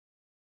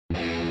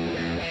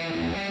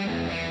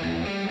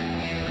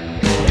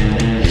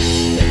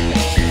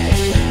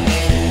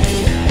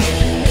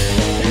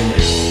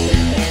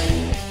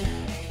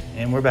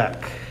we're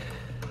back,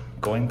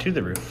 going to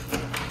the roof.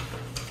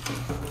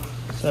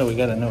 So we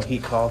got a no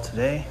heat call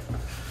today,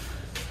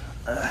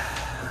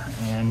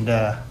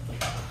 and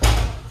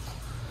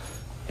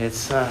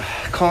it's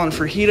calling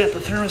for heat at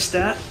the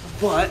thermostat,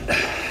 but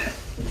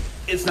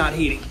it's not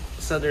heating.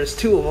 So there's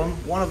two of them.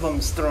 One of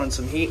them's throwing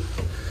some heat.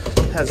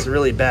 It has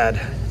really bad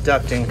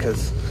ducting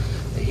because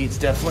the heat's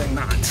definitely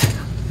not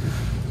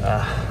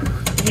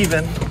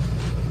even.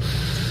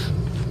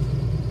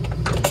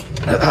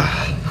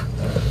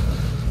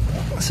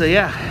 So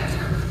yeah,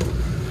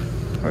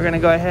 we're gonna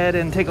go ahead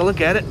and take a look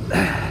at it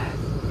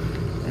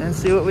and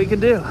see what we can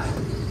do.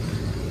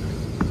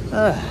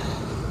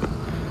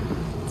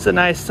 It's a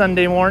nice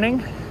Sunday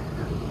morning.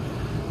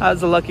 I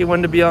was the lucky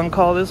one to be on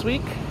call this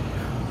week.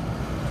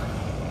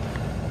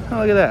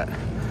 Oh, look at that.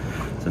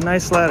 It's a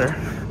nice ladder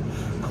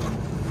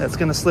that's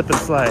gonna slip and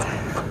slide.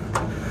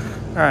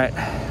 All right,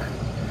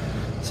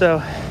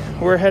 so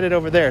we're headed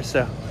over there.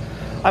 So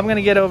I'm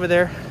gonna get over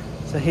there.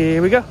 So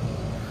here we go.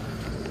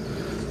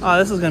 Oh,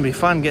 this is gonna be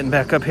fun getting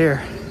back up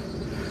here.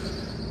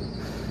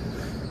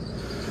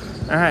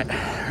 All right,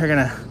 we're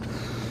gonna,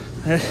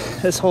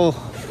 this whole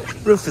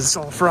roof is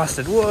all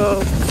frosted.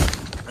 Whoa.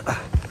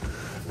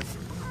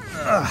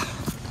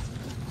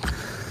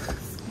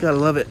 Gotta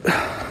love it.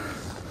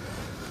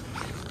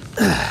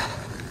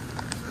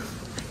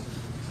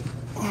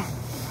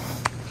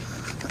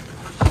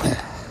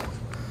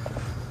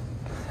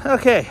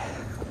 Okay,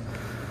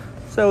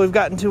 so we've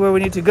gotten to where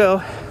we need to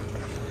go.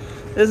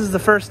 This is the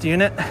first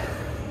unit,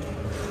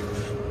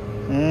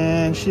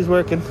 and she's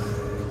working.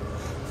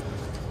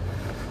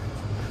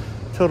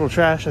 Total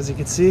trash, as you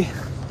can see.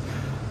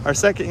 Our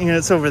second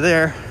unit's over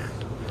there,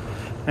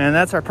 and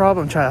that's our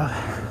problem child.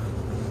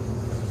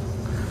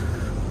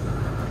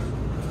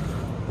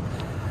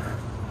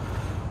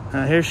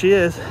 Here she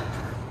is.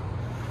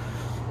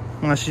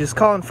 Well, she's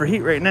calling for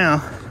heat right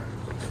now.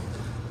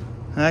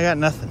 I got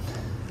nothing.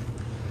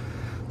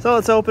 So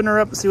let's open her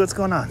up and see what's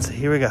going on. So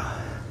here we go.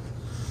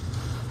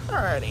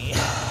 Alrighty.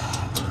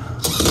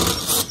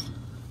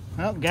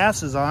 Well,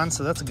 gas is on,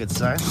 so that's a good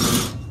sign.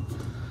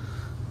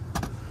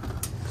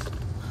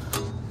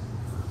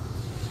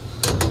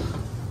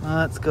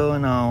 What's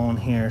going on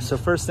here? So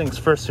first things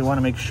first, we want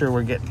to make sure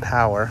we're getting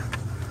power.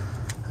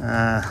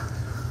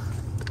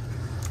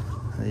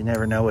 You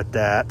never know with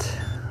that.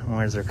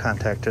 Where's our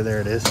contactor?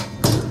 There it is.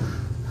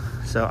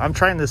 So I'm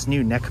trying this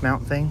new neck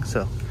mount thing,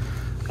 so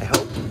I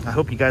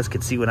hope you guys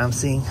could see what I'm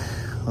seeing.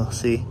 We'll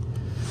see.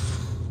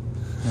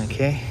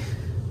 Okay.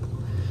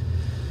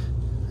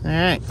 All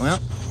right, well,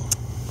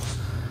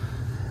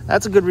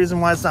 that's a good reason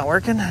why it's not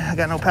working. I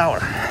got no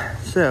power.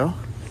 So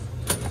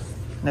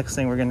next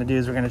thing we're gonna do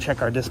is we're gonna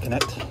check our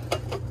disconnect.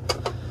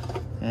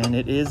 And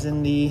it is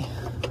in the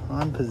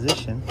on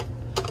position.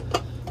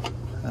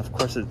 Of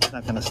course, it's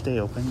not gonna stay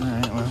open. All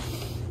right, well,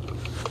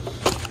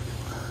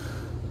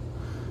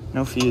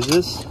 no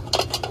fuses.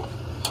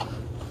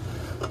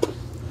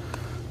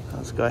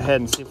 Let's go ahead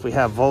and see if we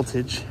have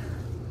voltage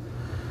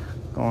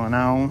going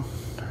on.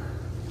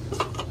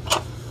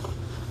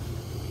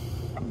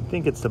 I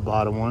think it's the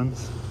bottom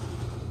ones.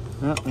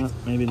 Oh, no,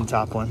 maybe the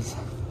top ones.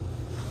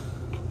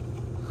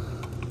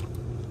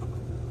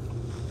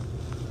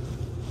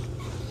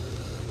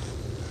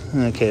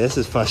 Okay, this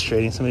is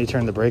frustrating. Somebody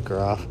turned the breaker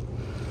off.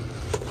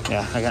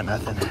 Yeah, I got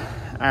nothing.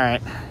 All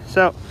right,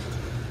 so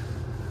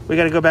we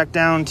got to go back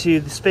down to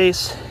the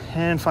space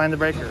and find the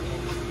breaker.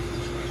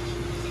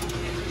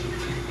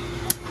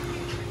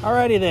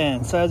 Alrighty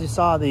then, so as you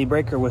saw, the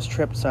breaker was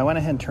tripped, so I went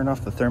ahead and turned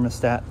off the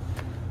thermostat.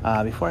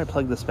 Before I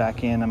plug this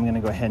back in, I'm gonna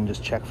go ahead and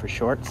just check for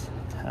shorts,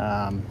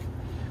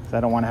 because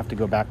I don't want to have to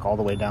go back all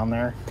the way down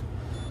there.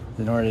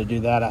 In order to do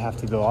that, I have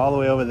to go all the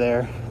way over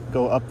there,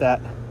 go up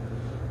that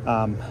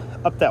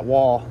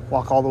wall,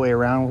 walk all the way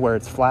around where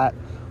it's flat,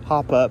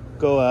 hop up,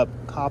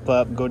 hop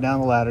up, go down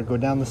the ladder, go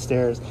down the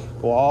stairs,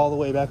 go all the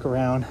way back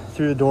around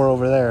through the door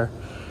over there,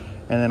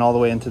 and then all the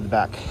way into the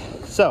back.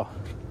 So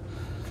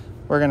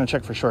we're gonna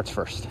check for shorts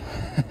first.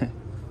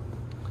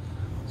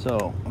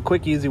 So a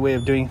quick, easy way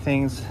of doing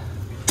things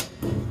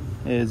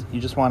is you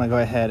just want to go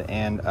ahead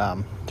and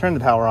turn the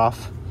power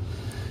off,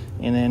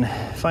 and then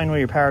find where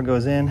your power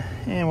goes in,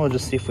 and we'll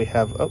just see if we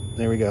have, oh,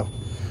 there we go.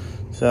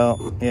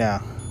 So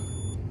yeah,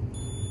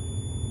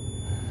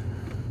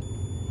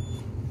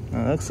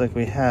 it looks like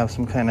we have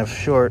some kind of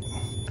short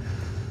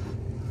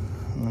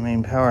on the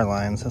main power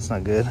lines. That's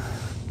not good.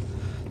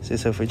 See,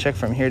 so if we check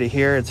from here to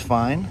here, it's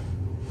fine.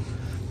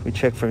 If we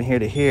check from here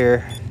to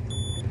here,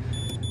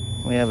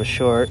 we have a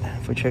short.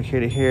 If we check here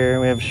to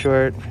here, we have a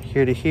short.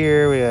 Here to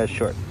here, we have a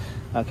short.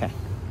 Okay.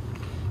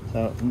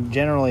 So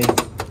generally,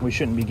 we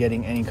shouldn't be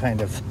getting any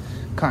kind of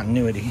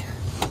continuity.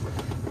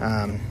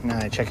 Now I'm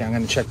going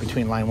to check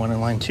between line 1 and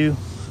line 2.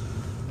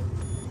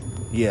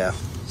 Yeah,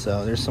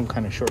 so there's some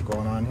kind of short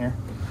going on here.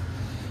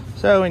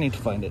 So we need to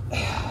find it.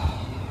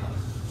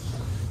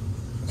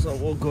 So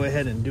we'll go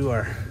ahead and do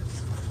our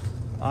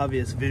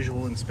obvious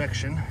visual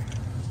inspection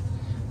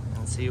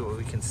and see what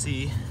we can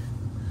see.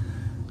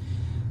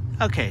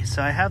 Okay,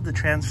 so I have the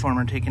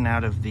transformer taken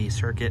out of the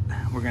circuit.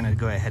 We're gonna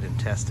go ahead and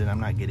test it. I'm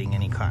not getting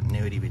any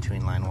continuity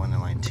between line 1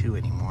 and line 2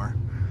 anymore.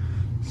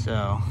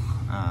 So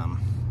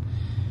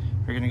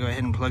we're gonna go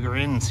ahead and plug her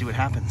in and see what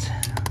happens.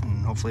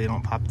 And hopefully it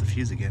don't pop the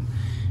fuse again.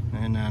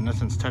 And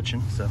nothing's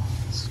touching, so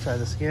let's try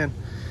this again.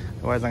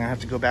 Otherwise I'm gonna have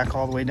to go back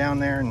all the way down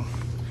there and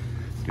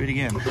do it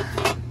again.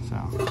 So,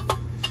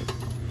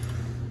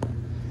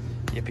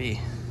 yippee.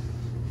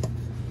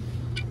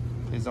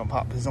 Please don't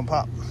pop, please don't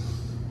pop.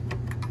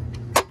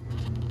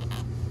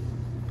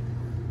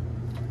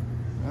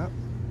 Yep.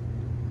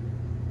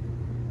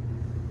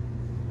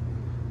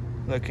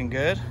 Looking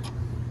good.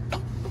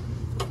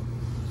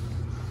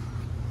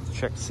 Let's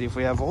check to see if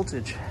we have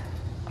voltage.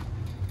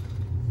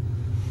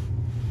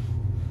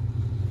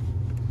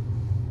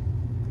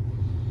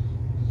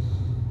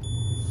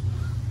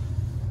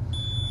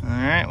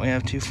 Alright, we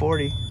have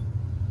 240.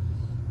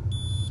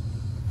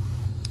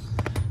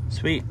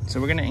 Sweet. So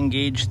we're going to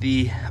engage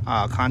the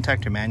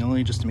contactor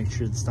manually just to make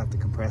sure it's not the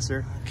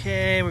compressor.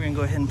 Okay, we're going to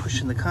go ahead and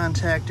push in the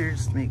contactor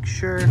just to make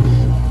sure.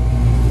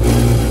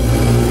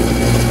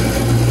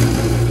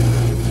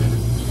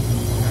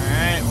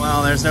 Alright,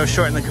 well, there's no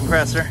short in the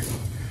compressor.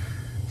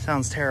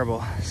 Sounds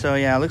terrible. So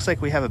yeah, it looks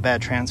like we have a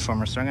bad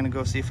transformer. So I'm going to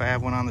go see if I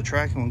have one on the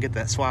truck and we'll get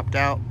that swapped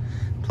out,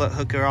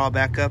 hook her all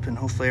back up, and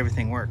hopefully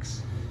everything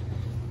works.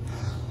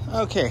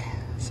 Okay,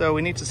 so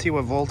we need to see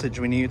what voltage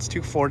we need. It's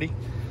 240.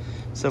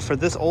 So for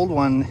this old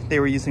one, they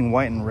were using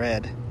white and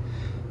red.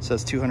 So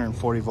it's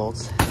 240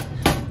 volts.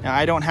 Now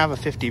I don't have a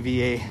 50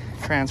 VA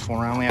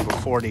transformer, I only have a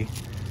 40,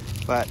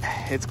 but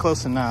it's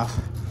close enough.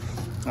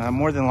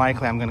 More than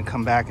likely I'm gonna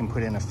come back and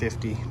put in a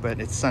 50,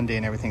 but it's Sunday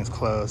and everything's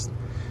closed.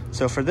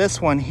 So for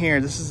this one here,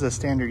 this is a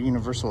standard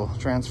universal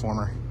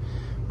transformer.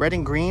 Red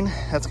and green,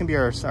 that's gonna be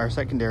our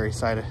secondary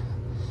side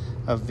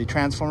of the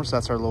transformer, so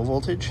that's our low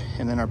voltage.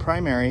 And then our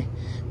primary,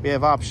 we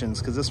have options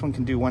because this one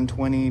can do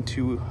 120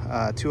 to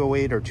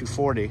 208 or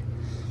 240.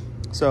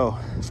 So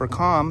for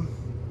COM,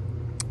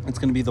 it's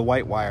going to be the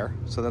white wire,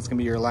 so that's going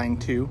to be your line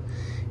 2,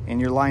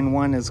 and your line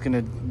 1 is going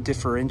to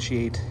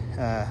differentiate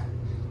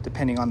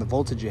depending on the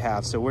voltage you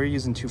have. So we're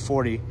using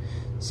 240,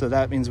 so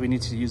that means we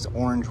need to use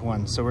orange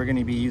one. So we're going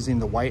to be using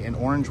the white and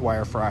orange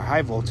wire for our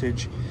high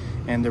voltage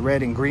and the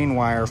red and green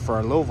wire for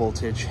our low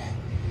voltage.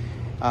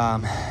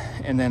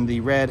 And then the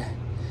red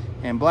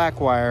and black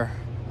wire,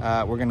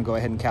 we're gonna go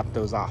ahead and cap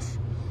those off.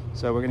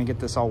 So we're gonna get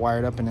this all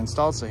wired up and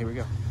installed, so here we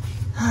go.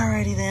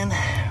 Alrighty then,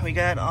 we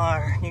got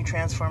our new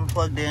transformer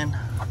plugged in.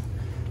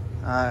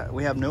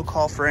 We have no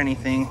call for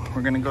anything.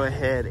 We're gonna go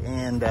ahead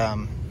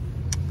and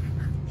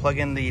plug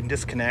in the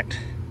disconnect.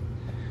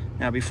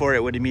 Now before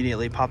it would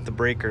immediately pop the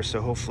breaker, so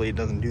hopefully it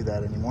doesn't do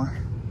that anymore.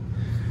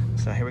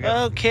 So here we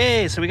go.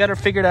 Okay, so we got her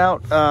figured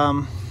out.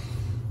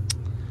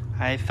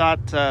 I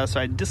thought, so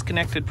I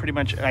disconnected pretty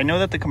much. I know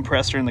that the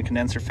compressor and the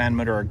condenser fan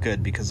motor are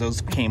good because those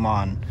came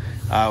on.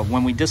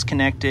 When we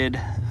disconnected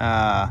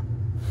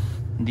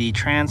the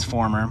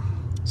transformer,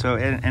 so,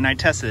 and I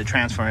tested the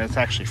transformer, it's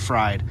actually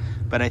fried.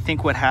 But I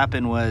think what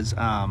happened was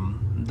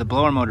the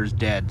blower motor's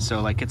dead.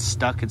 So like it's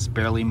stuck, it's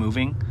barely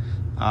moving.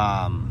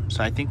 So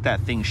I think that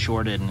thing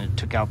shorted and it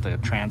took out the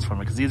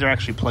transformer because these are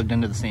actually plugged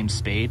into the same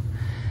spade.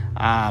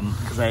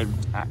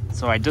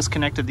 So I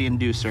disconnected the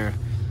inducer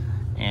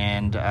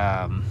and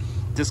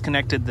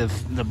disconnected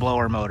the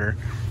blower motor,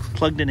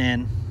 plugged it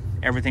in,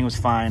 everything was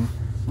fine,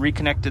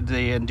 reconnected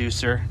the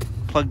inducer,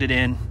 plugged it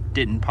in,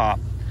 didn't pop,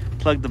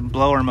 plugged the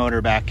blower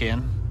motor back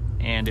in,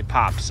 and it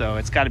popped. So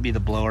it's got to be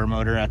the blower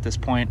motor at this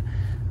point.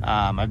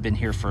 I've been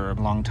here for a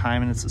long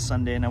time and it's a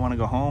Sunday and I want to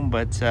go home,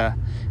 but it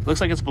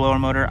looks like it's blower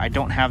motor. I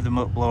don't have the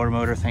blower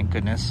motor, thank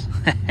goodness.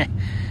 So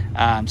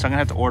I'm gonna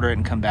have to order it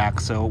and come back.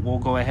 So we'll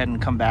go ahead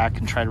and come back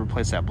and try to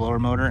replace that blower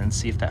motor and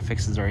see if that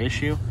fixes our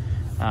issue.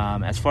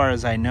 As far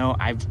as I know,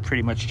 I've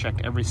pretty much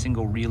checked every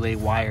single relay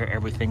wire,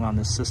 everything on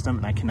this system,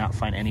 and I cannot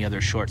find any other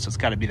shorts, so it's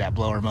got to be that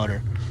blower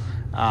motor.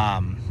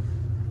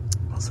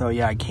 So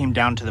yeah, I came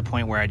down to the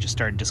point where I just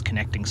started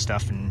disconnecting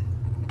stuff and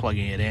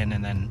plugging it in,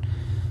 and then,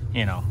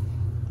 you know,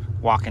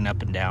 walking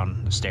up and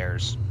down the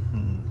stairs.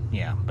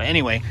 Yeah, but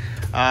anyway,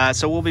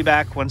 so we'll be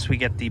back once we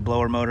get the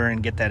blower motor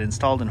and get that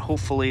installed, and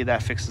hopefully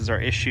that fixes our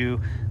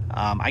issue.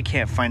 I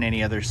can't find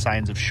any other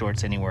signs of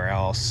shorts anywhere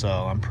else, so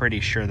I'm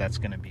pretty sure that's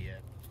going to be it.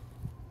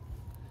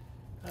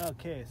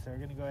 Okay, so we're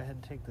going to go ahead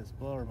and take this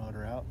blower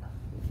motor out.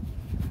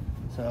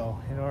 So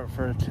in order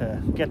for it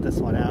to get this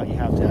one out, you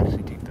have to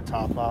actually take the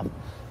top off.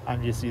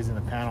 I'm just using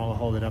the panel to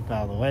hold it up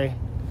out of the way.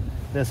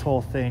 This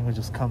whole thing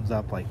just comes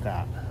up like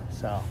that.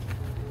 So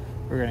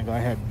we're going to go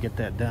ahead and get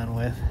that done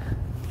with.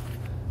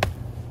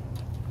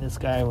 This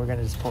guy, we're going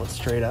to just pull it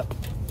straight up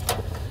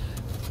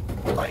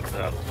like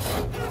that.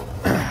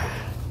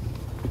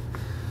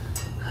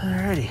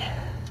 Alrighty.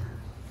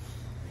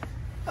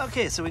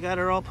 Okay, so we got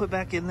her all put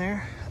back in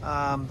there.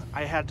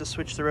 I had to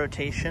switch the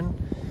rotation.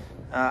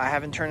 I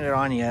haven't turned it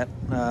on yet,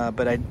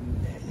 but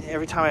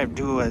every time I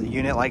do a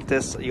unit like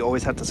this, you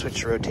always have to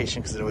switch the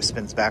rotation because it always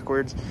spins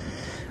backwards.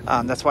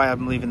 That's why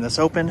I'm leaving this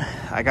open.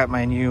 I got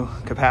my new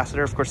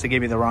capacitor. Of course, they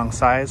gave me the wrong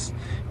size.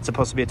 It's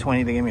supposed to be a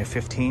 20, they gave me a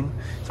 15.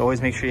 So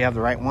always make sure you have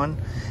the right one.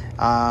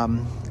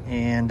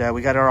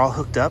 We got it all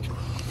hooked up.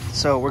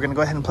 So we're gonna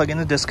go ahead and plug in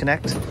the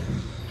disconnect.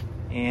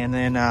 And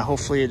then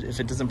hopefully if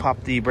it doesn't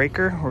pop the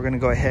breaker, we're gonna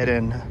go ahead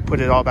and put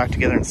it all back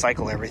together and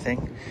cycle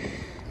everything.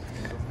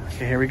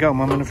 Okay, here we go,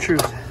 moment of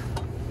truth.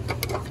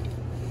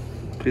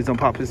 Please don't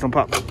pop, please don't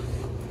pop.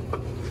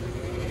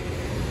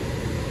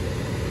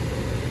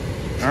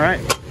 All right,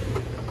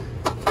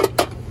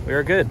 we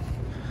are good.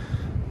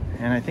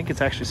 And I think it's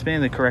actually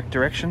spinning the correct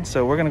direction.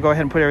 So we're gonna go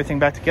ahead and put everything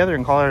back together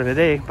and call it a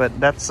day, but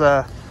that's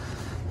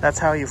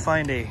how you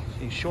find a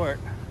short.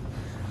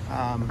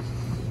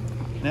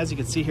 And as you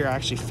can see here, I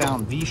actually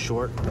found the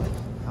short. I don't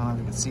know if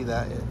you can see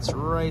that. It's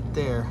right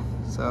there.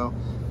 So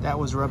that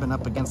was rubbing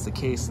up against the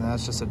case, and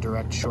that's just a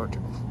direct short.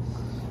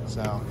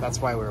 So that's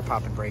why we were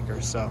popping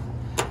breakers. So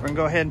we're gonna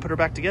go ahead and put her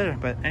back together.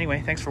 But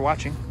anyway, thanks for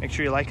watching. Make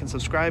sure you like and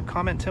subscribe,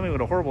 comment, tell me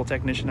what a horrible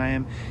technician I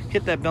am,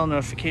 hit that bell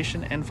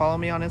notification, and follow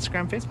me on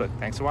Instagram, Facebook.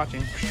 Thanks for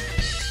watching.